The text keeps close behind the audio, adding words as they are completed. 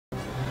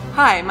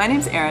Hi, my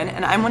name's Erin,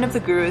 and I'm one of the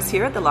gurus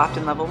here at the Loft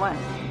in Level 1.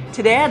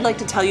 Today I'd like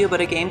to tell you about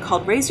a game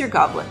called Raise Your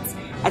Goblets,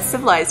 a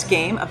civilized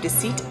game of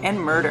deceit and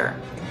murder.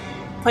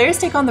 Players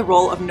take on the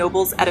role of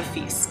nobles at a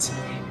feast.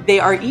 They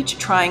are each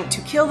trying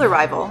to kill their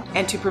rival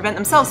and to prevent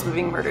themselves from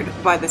being murdered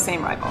by the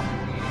same rival.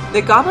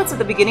 The goblets at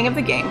the beginning of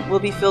the game will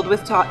be filled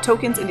with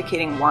tokens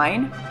indicating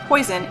wine,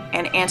 poison,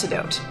 and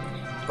antidote.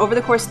 Over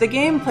the course of the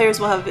game, players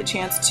will have a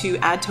chance to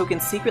add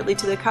tokens secretly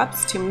to the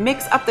cups, to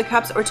mix up the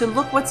cups, or to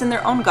look what's in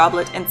their own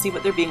goblet and see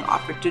what they're being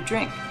offered to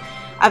drink.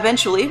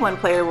 Eventually, one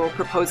player will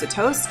propose a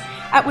toast,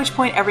 at which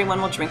point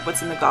everyone will drink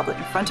what's in the goblet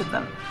in front of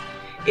them.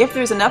 If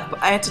there's enough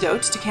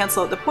antidote to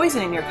cancel out the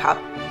poison in your cup,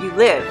 you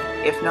live.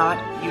 If not,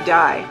 you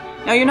die.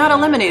 Now, you're not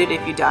eliminated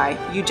if you die,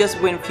 you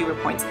just win fewer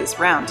points this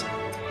round.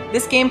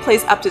 This game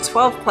plays up to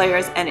 12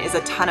 players and is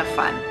a ton of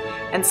fun.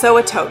 And so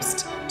a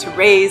toast to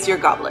raise your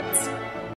goblets.